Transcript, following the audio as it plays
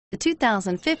The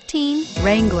 2015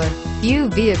 Wrangler. Few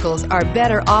vehicles are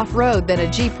better off-road than a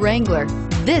Jeep Wrangler.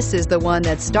 This is the one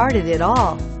that started it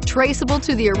all. Traceable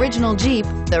to the original Jeep,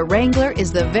 the Wrangler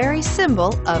is the very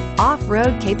symbol of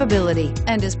off-road capability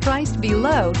and is priced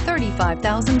below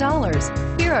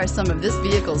 $35,000. Here are some of this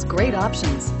vehicle's great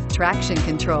options: traction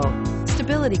control,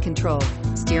 stability control,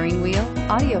 steering wheel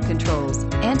audio controls,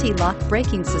 anti-lock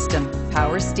braking system,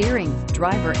 power steering,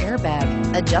 driver airbag,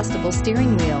 adjustable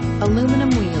steering wheel, aluminum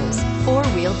wheels,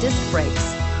 four-wheel disc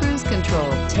brakes, cruise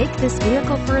control. Take this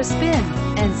vehicle for a spin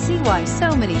and see why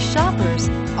so many shoppers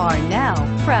are now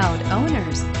proud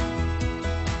owners.